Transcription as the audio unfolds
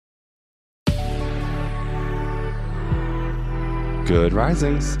Good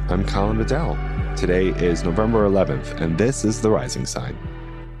Risings. I'm Colin Bedell. Today is November 11th, and this is the Rising Sign.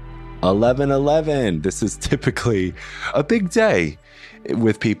 11/11. This is typically a big day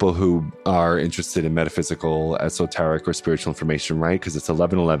with people who are interested in metaphysical, esoteric, or spiritual information, right? Because it's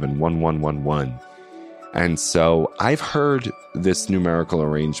 11/11, 1111. And so I've heard this numerical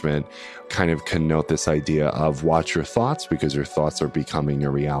arrangement kind of connote this idea of watch your thoughts, because your thoughts are becoming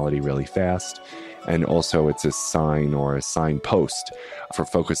your reality really fast. And also it's a sign or a signpost for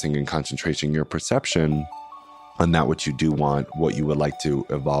focusing and concentrating your perception on that which you do want, what you would like to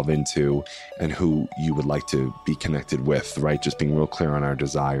evolve into, and who you would like to be connected with, right? Just being real clear on our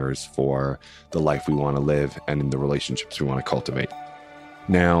desires for the life we want to live and in the relationships we want to cultivate.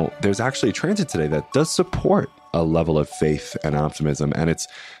 Now, there's actually a transit today that does support a level of faith and optimism, and it's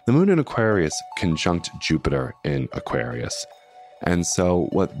the moon in Aquarius conjunct Jupiter in Aquarius. And so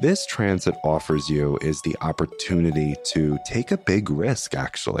what this transit offers you is the opportunity to take a big risk,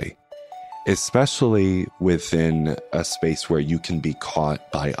 actually, especially within a space where you can be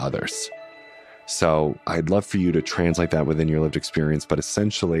caught by others. So I'd love for you to translate that within your lived experience, but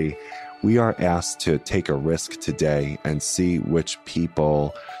essentially we are asked to take a risk today and see which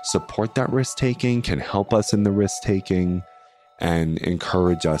people support that risk-taking, can help us in the risk-taking, and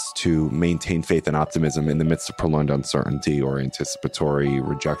encourage us to maintain faith and optimism in the midst of prolonged uncertainty or anticipatory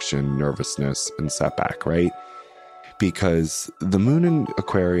rejection, nervousness, and setback, right? Because the moon in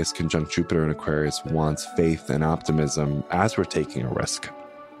Aquarius conjunct Jupiter in Aquarius wants faith and optimism as we're taking a risk.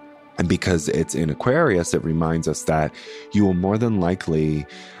 And because it's in Aquarius, it reminds us that you will more than likely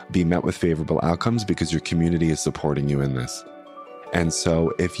be met with favorable outcomes because your community is supporting you in this. And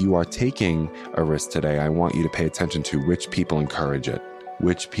so if you are taking a risk today, I want you to pay attention to which people encourage it,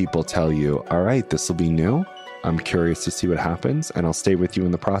 which people tell you, all right, this will be new. I'm curious to see what happens, and I'll stay with you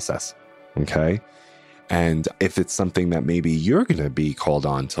in the process. Okay. And if it's something that maybe you're going to be called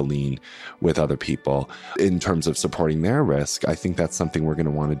on to lean with other people in terms of supporting their risk, I think that's something we're going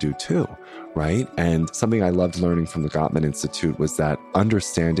to want to do too, right? And something I loved learning from the Gottman Institute was that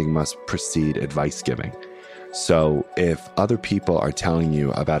understanding must precede advice giving. So if other people are telling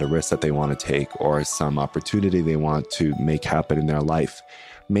you about a risk that they want to take or some opportunity they want to make happen in their life,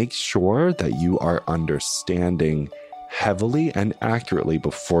 make sure that you are understanding heavily and accurately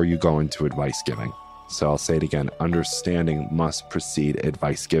before you go into advice giving. So I'll say it again, understanding must precede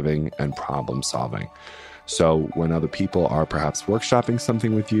advice giving and problem solving. So when other people are perhaps workshopping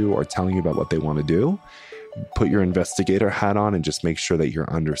something with you or telling you about what they want to do, put your investigator hat on and just make sure that you're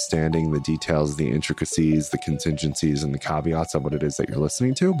understanding the details, the intricacies, the contingencies, and the caveats of what it is that you're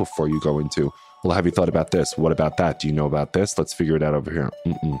listening to before you go into, well, have you thought about this? What about that? Do you know about this? Let's figure it out over here.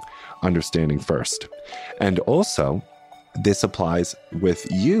 Understanding first. And also, this applies with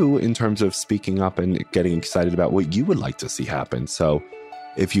you in terms of speaking up and getting excited about what you would like to see happen. So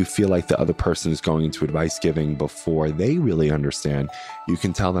if you feel like the other person is going into advice giving before they really understand, you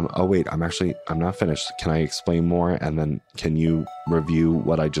can tell them, oh, wait, I'm not finished. Can I explain more? And then can you review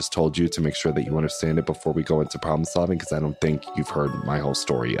what I just told you to make sure that you understand it before we go into problem solving? Because I don't think you've heard my whole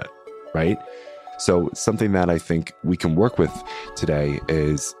story yet, right? So something that I think we can work with today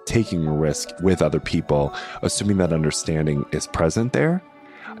is taking a risk with other people, assuming that understanding is present there.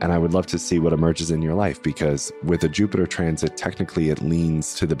 And I would love to see what emerges in your life, because with a Jupiter transit, technically it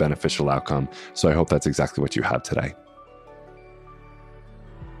leans to the beneficial outcome. So I hope that's exactly what you have today.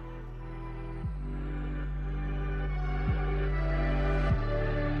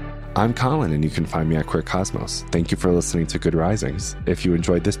 I'm Colin, and you can find me at Queer Cosmos. Thank you for listening to Good Risings. If you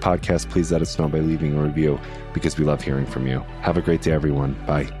enjoyed this podcast, please let us know by leaving a review, because we love hearing from you. Have a great day, everyone.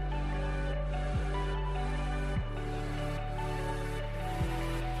 Bye.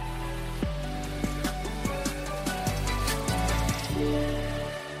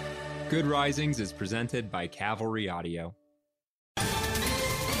 Good Risings is presented by Cavalry Audio.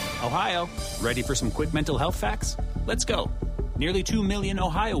 Ohio, ready for some quick mental health facts? Let's go. Nearly 2 million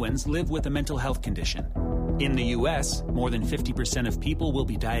Ohioans live with a mental health condition. In the U.S., more than 50% of people will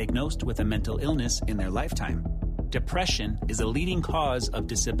be diagnosed with a mental illness in their lifetime. Depression is a leading cause of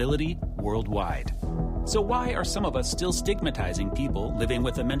disability worldwide. So why are some of us still stigmatizing people living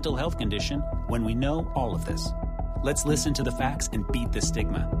with a mental health condition when we know all of this? Let's listen to the facts and beat the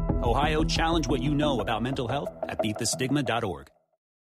stigma. Ohio, challenge what you know about mental health at beatthestigma.org.